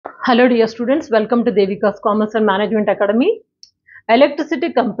Hello dear students, welcome to Devika's Commerce and Management Academy.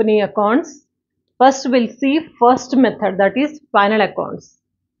 Electricity company accounts. First we'll see first method, that is final accounts.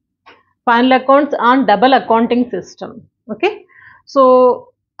 Final accounts on double accounting system. Okay.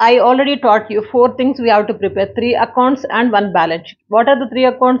 So I already taught you 4 things we have to prepare: 3 accounts and 1 balance sheet. What are the 3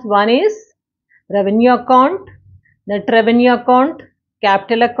 accounts? One is revenue account, net revenue account,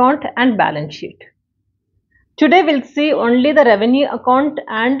 capital account and balance sheet. Today we'll see only the revenue account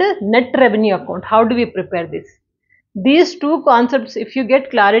and net revenue account. How do we prepare this? These two concepts, if you get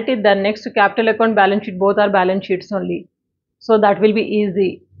clarity, then next to capital account, balance sheet, both are balance sheets only. So that will be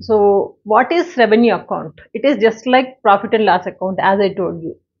easy. So what is revenue account? It is just like profit and loss account, as I told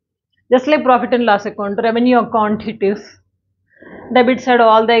you. Just like profit and loss account, revenue account, it is debit side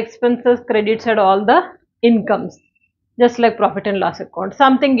all the expenses, credit side all the incomes. Just like profit and loss account,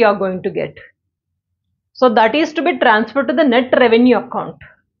 something you are going to get. So that is to be transferred to the net revenue account.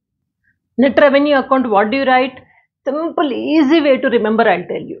 Net revenue account, what do you write? Simple, easy way to remember, I'll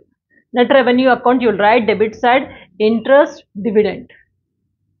tell you. Net revenue account, you'll write debit side, interest, dividend.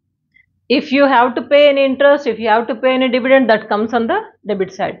 If you have to pay any interest, if you have to pay any dividend, that comes on the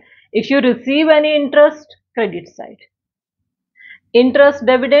debit side. If you receive any interest, credit side. Interest,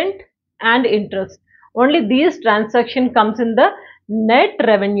 dividend and interest. Only these transaction comes in the net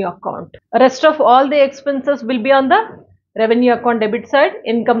revenue account. Rest of all the expenses will be on the revenue account debit side,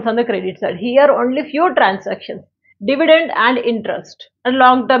 incomes on the credit side. Here only few transactions, dividend and interest and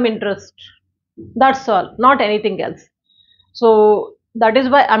long-term interest. That's all, not anything else. So that is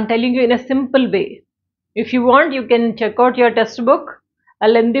why I'm telling you in a simple way. If you want, you can check out your textbook. A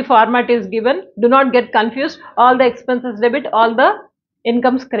lengthy format is given. Do not get confused. All the expenses debit, all the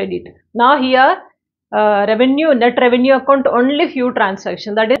incomes credit. Now here net revenue account, only few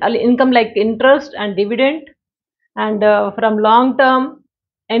transactions, that is income like interest and dividend and from long term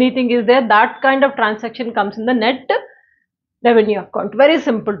anything is there, that kind of transaction comes in the net revenue account. Very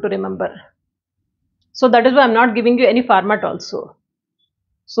simple to remember. So that is why I'm not giving you any format also.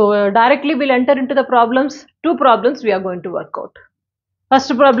 So directly we'll enter into the problems. 2 problems we are going to work out.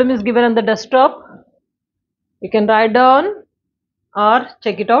 First problem is given on the desktop. You can write down or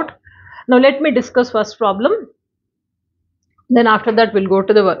check it out. Now let me discuss first problem. Then after that we'll go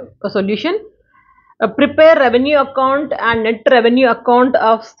to the solution. Prepare revenue account and net revenue account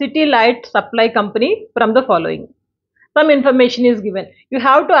of City Light Supply Company from the following. Some information is given. You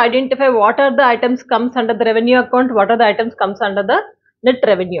have to identify what are the items comes under the revenue account, what are the items comes under the net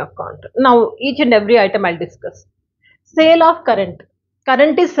revenue account. Now each and every item I'll discuss. Sale of current.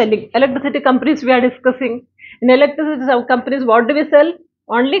 Current is selling. Electricity companies we are discussing. In electricity companies, what do we sell?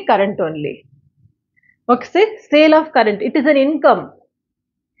 Only current only. Okay, sale of current. It is an income.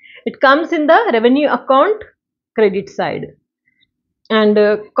 It comes in the revenue account credit side. And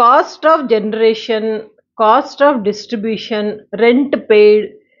cost of generation, cost of distribution, rent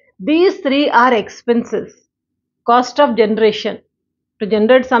paid. These 3 are expenses. Cost of generation. To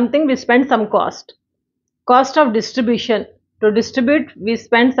generate something, we spend some cost. Cost of distribution. To distribute, we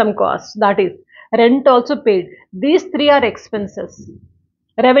spend some cost. That is rent also paid. These 3 are expenses.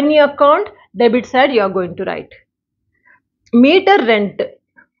 Revenue account, debit side you are going to write. Meter rent.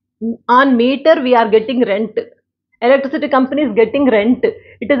 On meter we are getting rent. Electricity company is getting rent.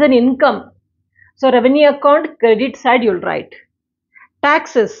 It is an income. So revenue account, credit side you will write.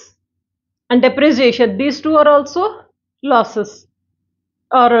 Taxes and depreciation. These 2 are also losses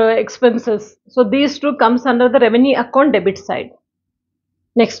or expenses. So these 2 comes under the revenue account debit side.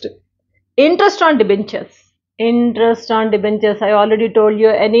 Next, interest on debentures. Interest on debentures, I already told you,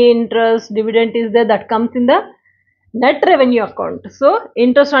 any interest, dividend is there, that comes in the net revenue account. So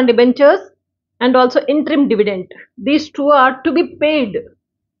interest on debentures and also interim dividend, these 2 are to be paid.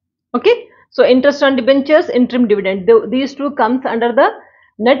 Okay, so interest on debentures, interim dividend, these 2 comes under the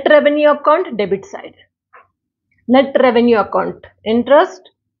net revenue account debit side. Net revenue account, interest,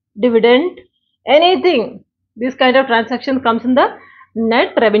 dividend, anything, this kind of transaction comes in the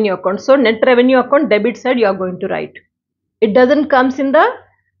net revenue account. So net revenue account debit side you are going to write. It doesn't comes in the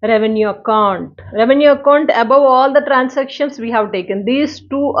revenue account. Revenue account, above all the transactions we have taken, these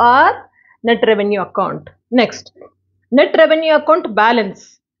 2 are net revenue account. Next, net revenue account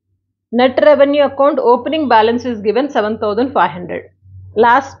balance. Net revenue account opening balance is given 7,500.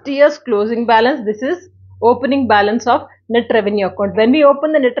 Last year's closing balance, this is opening balance of net revenue account. When we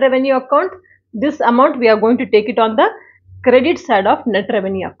open the net revenue account, this amount we are going to take it on the credit side of net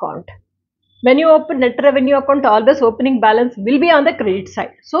revenue account. When you open net revenue account, always opening balance will be on the credit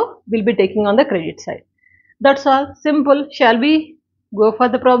side. So we'll be taking on the credit side. That's all, simple. Shall we go for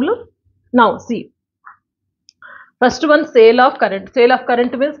the problem? Now see. First one, sale of current. Sale of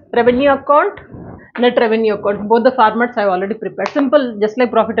current means revenue account, net revenue account. Both the formats I have already prepared. Simple, just like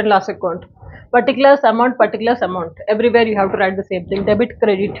profit and loss account. Particulars amount, particulars amount. Everywhere you have to write the same thing. Debit,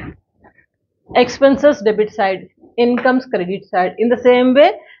 credit. Expenses, debit side. Incomes, credit side. In the same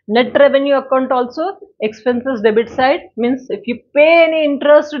way, net revenue account also, expenses, debit side. Means if you pay any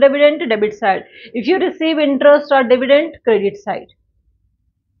interest, dividend, debit side. If you receive interest or dividend, credit side.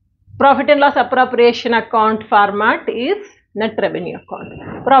 Profit and loss appropriation account format is net revenue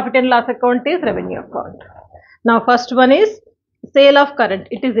account. Profit and loss account is revenue account. Now first one is sale of current.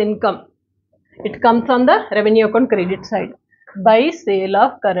 It is income. It comes on the revenue account credit side by sale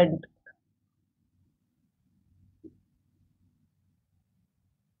of current.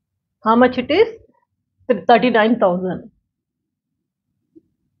 How much it is? 39,000.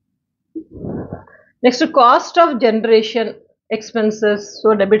 Next, cost of generation expenses.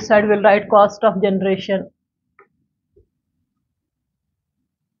 So debit side will write cost of generation.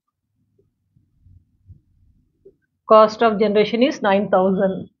 Cost of generation is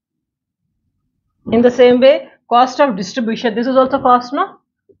 9,000. In the same way, cost of distribution. This is also cost, no?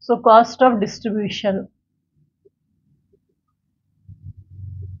 So cost of distribution.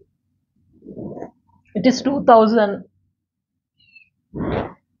 It is 2,000.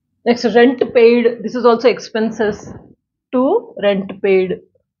 Next, rent paid. This is also expenses. To rent paid.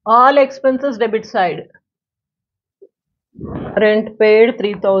 All expenses debit side. Rent paid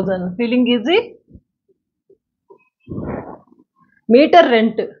 3,000. Feeling easy? Meter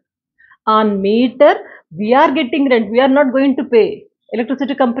rent. On meter, we are getting rent. We are not going to pay.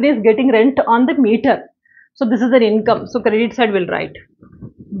 Electricity company is getting rent on the meter. So this is an income. So credit side will write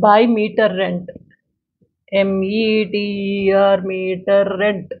by meter rent. METR meter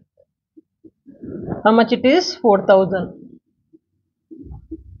rent. How much it is? 4,000.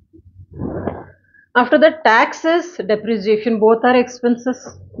 After that, taxes, depreciation, both are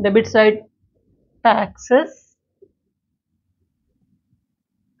expenses. Debit side, taxes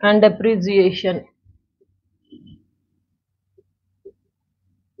and depreciation.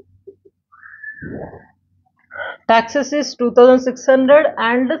 Taxes is 2,600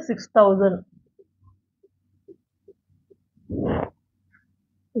 and 6,000.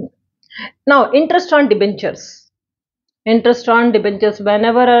 Now, interest on debentures. Interest on debentures.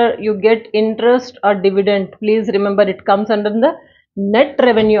 Whenever you get interest or dividend, please remember it comes under the net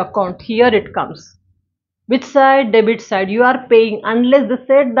revenue account. Here it comes. Which side? Debit side. You are paying unless they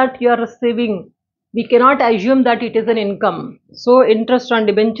said that you are receiving. We cannot assume that it is an income. So, interest on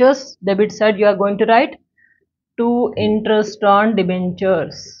debentures, debit side, you are going to write to interest on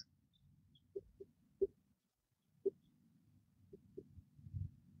debentures.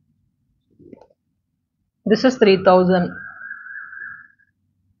 This is 3,000.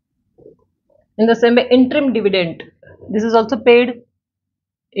 In the same way, interim dividend. This is also paid.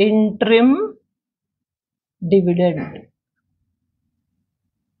 Interim dividend.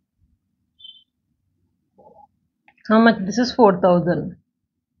 How much? This is 4,000.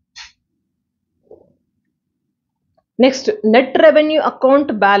 Next, net revenue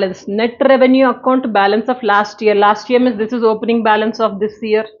account balance. Net revenue account balance of last year. Last year means this is opening balance of this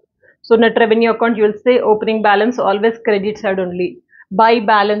year. So net revenue account, you will say opening balance, always credit side only. By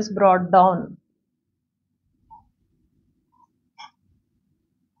balance brought down.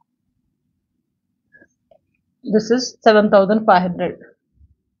 This is 7,500.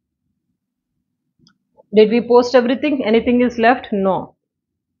 Did we post everything? Anything is left? No.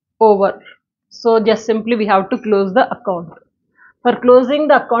 Over. So just simply we have to close the account. For closing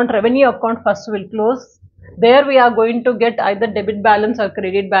the account, revenue account first will close. There we are going to get either debit balance or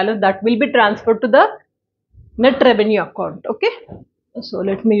credit balance that will be transferred to the net revenue account. Okay. So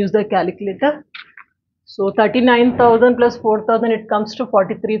let me use the calculator. So 39,000 plus 4,000, it comes to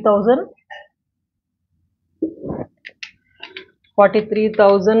 43,000.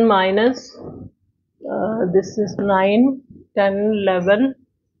 43,000 minus this is 9, 10, 11,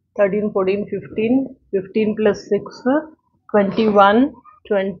 13, 14, 15, 15 plus 6, 21,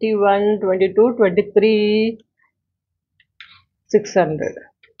 21, 22, 23, 600.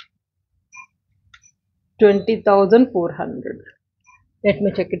 20,400. Let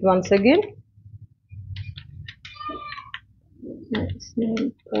me check it once again.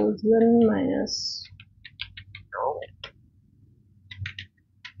 9,000 minus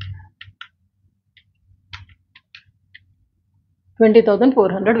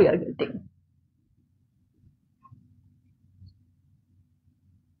 20,400 we are getting.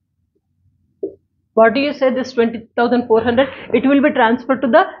 What do you say this 20,400? It will be transferred to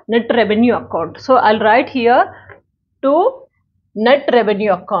the net revenue account. So I'll write here to net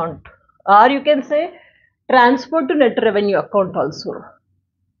revenue account, or you can say transferred to net revenue account also.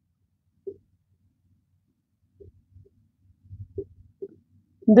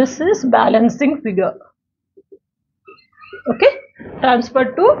 This is balancing figure. Okay,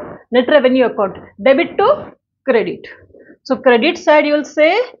 transferred to net revenue account, debit to credit. So credit side you will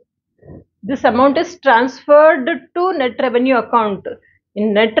say this amount is transferred to net revenue account.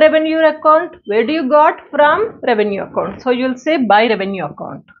 In net revenue account, where do you got? From revenue account. So you will say by revenue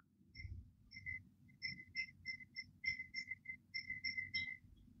account.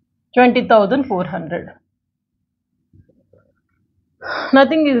 $20,400.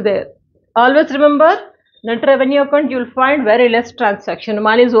 Nothing is there. Always remember, net revenue account you will find very less transaction.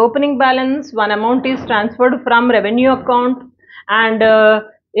 One is opening balance, one amount is transferred from revenue account, and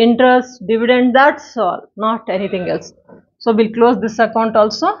interest, dividend, that's all, not anything else. So we'll close this account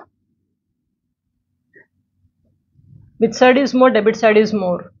also. Which side is more? Debit side is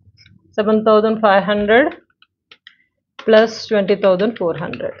more. 7,500 plus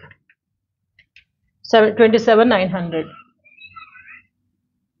 20,400. 27,900.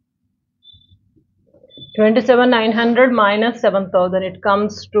 27,900 minus 7,000, it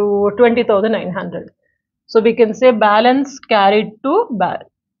comes to 20,900. So we can say balance carried to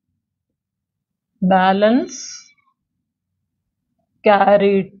balance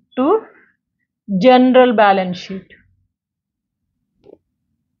carried to general balance sheet.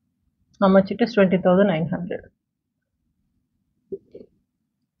 How much it is? 20,900.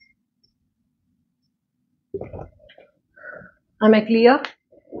 Am I clear?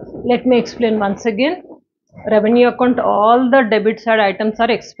 Let me explain once again. Revenue account, all the debit side items are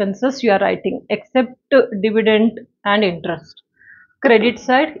expenses you are writing except dividend and interest. Credit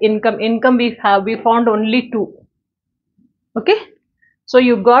side, income we found only two. Okay, so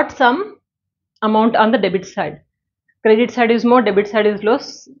you got some amount on the debit side. Credit side is more, debit side is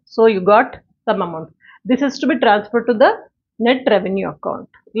less, so you got some amount. This is to be transferred to the net revenue account.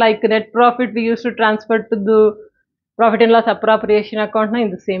 Like net profit we used to transfer to the profit and loss appropriation account. Now in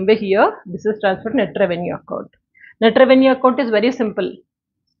the same way here, this is transferred to net revenue account. Net revenue account is very simple.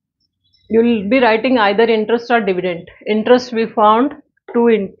 You will be writing either interest or dividend. Interest we found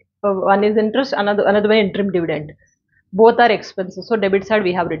two, one is interest, another one interim dividend. Both are expenses, so debit side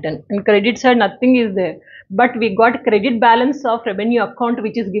we have written. In credit side nothing is there, but we got credit balance of revenue account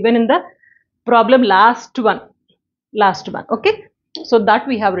which is given in the problem last one. Okay, so that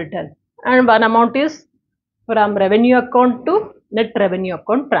we have written, and one amount is from revenue account to net revenue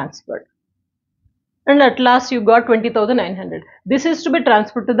account transferred, and at last you got 20,900. This is to be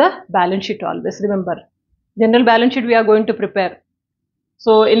transferred to the balance sheet. Always remember, general balance sheet we are going to prepare.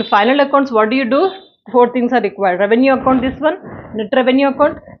 So in final accounts, what do you do? Four things are required: revenue account, this one, net revenue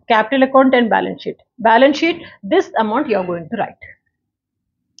account, capital account, and balance sheet. Balance sheet, this amount you are going to write.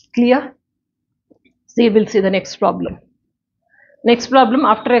 Clear? See, we'll see the next problem. Next problem,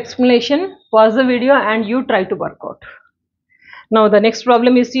 after explanation, pause the video and you try to work out. Now the next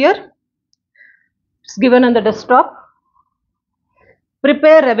problem is here. It's given on the desktop.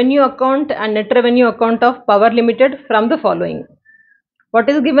 Prepare revenue account and net revenue account of Power Limited from the following. What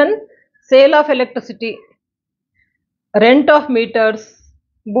is given? Sale of electricity, rent of meters,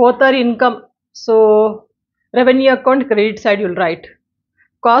 both are income. So revenue account, credit side you will write.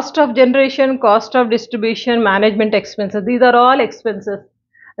 Cost of generation, cost of distribution, management expenses, these are all expenses.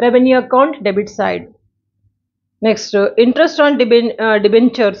 Revenue account, debit side. Next, interest on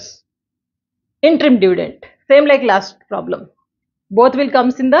debentures, interim dividend, same like last problem. Both will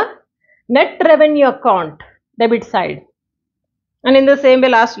comes in the net revenue account, debit side. And in the same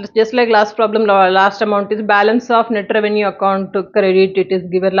way, just like last problem, last amount is balance of net revenue account to credit. It is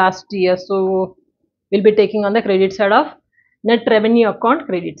given last year, so we'll be taking on the credit side of net revenue account,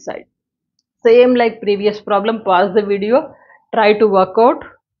 credit side. Same like previous problem. Pause the video, try to work out.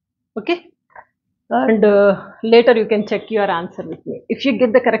 Okay, and later you can check your answer with me. If you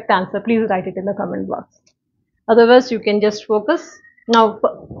get the correct answer, please write it in the comment box. Otherwise, you can just focus. Now,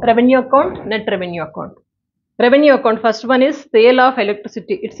 revenue account, net revenue account. Revenue account, first one is sale of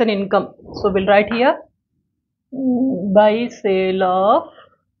electricity. It's an income. So we'll write here by sale of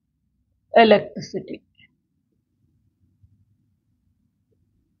electricity.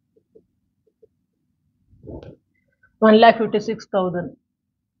 $1,56,000.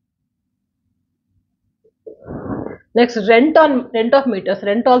 Next, rent of meters.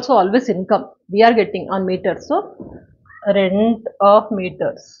 Rent also always income we are getting on meters. So rent of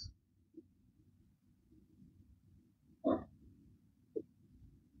meters.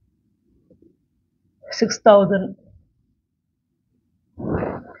 $6,000.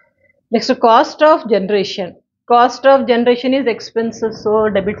 Next, cost of generation. Cost of generation is expenses, so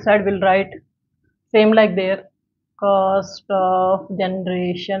debit side will write Same like there. Cost of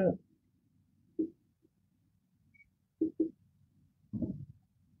generation.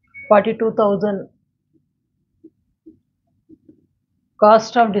 $42,000.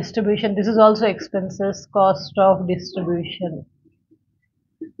 Cost of distribution. This is also expenses. Cost of distribution.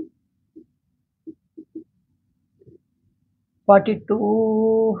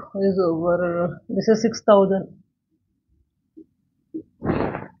 42 is over. This is 6,000.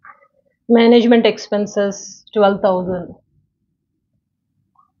 Management expenses 12,000.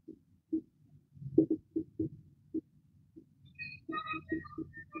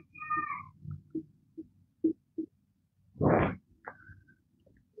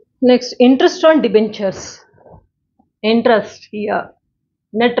 Next, interest on debentures. Interest here.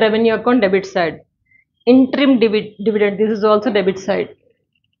 Net revenue account debit side. Interim dividend. This is also debit side.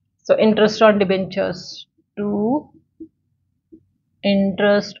 So interest on debentures. 2.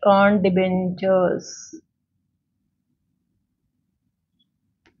 Interest on debentures.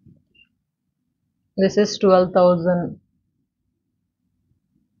 This is 12,000.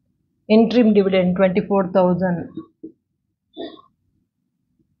 Interim dividend 24,000.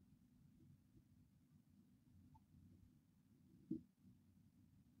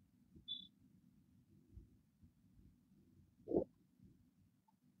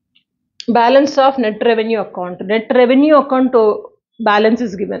 Balance of net revenue account. Net revenue account balance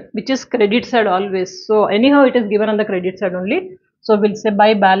is given, which is credit side always. So anyhow it is given on the credit side only. So we'll say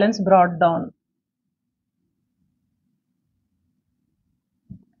by balance brought down.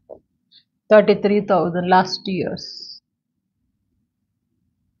 33,000 last year's.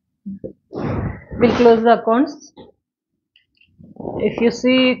 We'll close the accounts. If you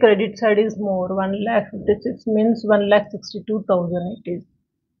see credit side is more, 1,56,000 means 1,62,000 it is.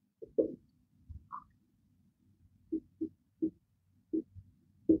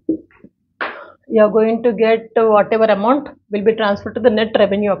 You are going to get whatever amount will be transferred to the net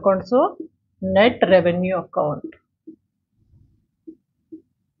revenue account. So net revenue account.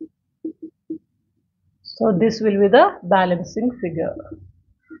 So this will be the balancing figure.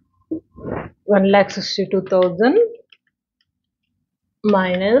 1,62,000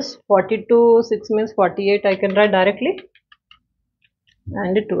 minus 42,6 means 48. I can write directly,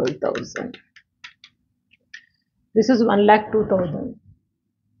 and 12,000. This is 1,02,000.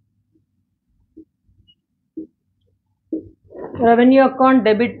 Revenue account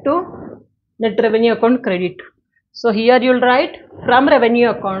debit to net revenue account credit. So here you will write from revenue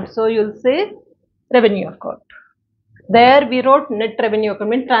account. So you will say revenue account. There we wrote net revenue account,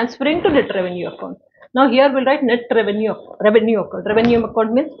 means transferring to net revenue account. Now here we'll write net revenue account. Revenue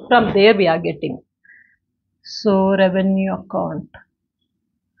account means from there we are getting. So revenue account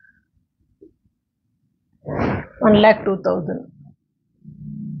 1,02,000.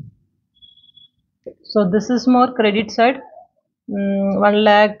 So this is more credit side.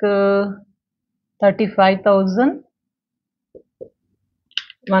 1,35,000.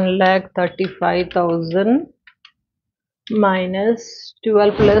 1,35,000 minus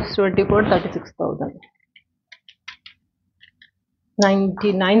 12 plus 24, 36,000.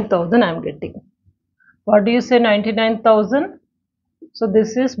 99,000 I am getting. What do you say 99,000? So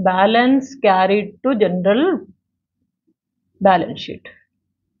this is balance carried to general balance sheet.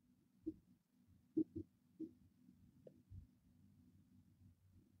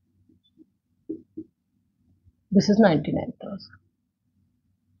 This is 99,000.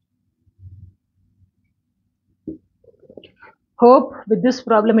 Hope with this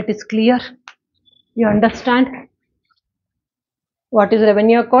problem it is clear. You understand what is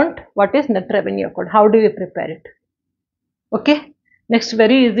revenue account, what is net revenue account, how do we prepare it. Okay. Next,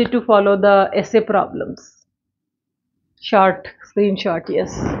 very easy to follow the essay problems. Short, screenshot,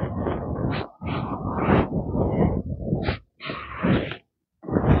 yes.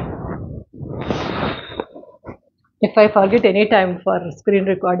 If I forget any time for screen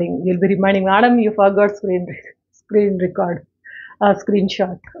recording, you'll be reminding, Madam, you forgot screen record,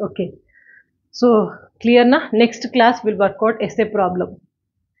 screenshot. Okay. So clear na? Next class we'll work out essay problem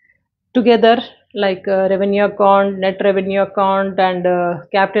together, like revenue account, net revenue account, and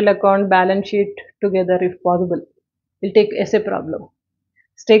capital account, balance sheet together if possible. We'll take essay problem.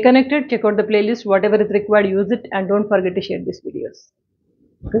 Stay connected, check out the playlist, whatever is required, use it, and don't forget to share these videos.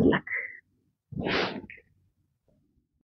 Good luck.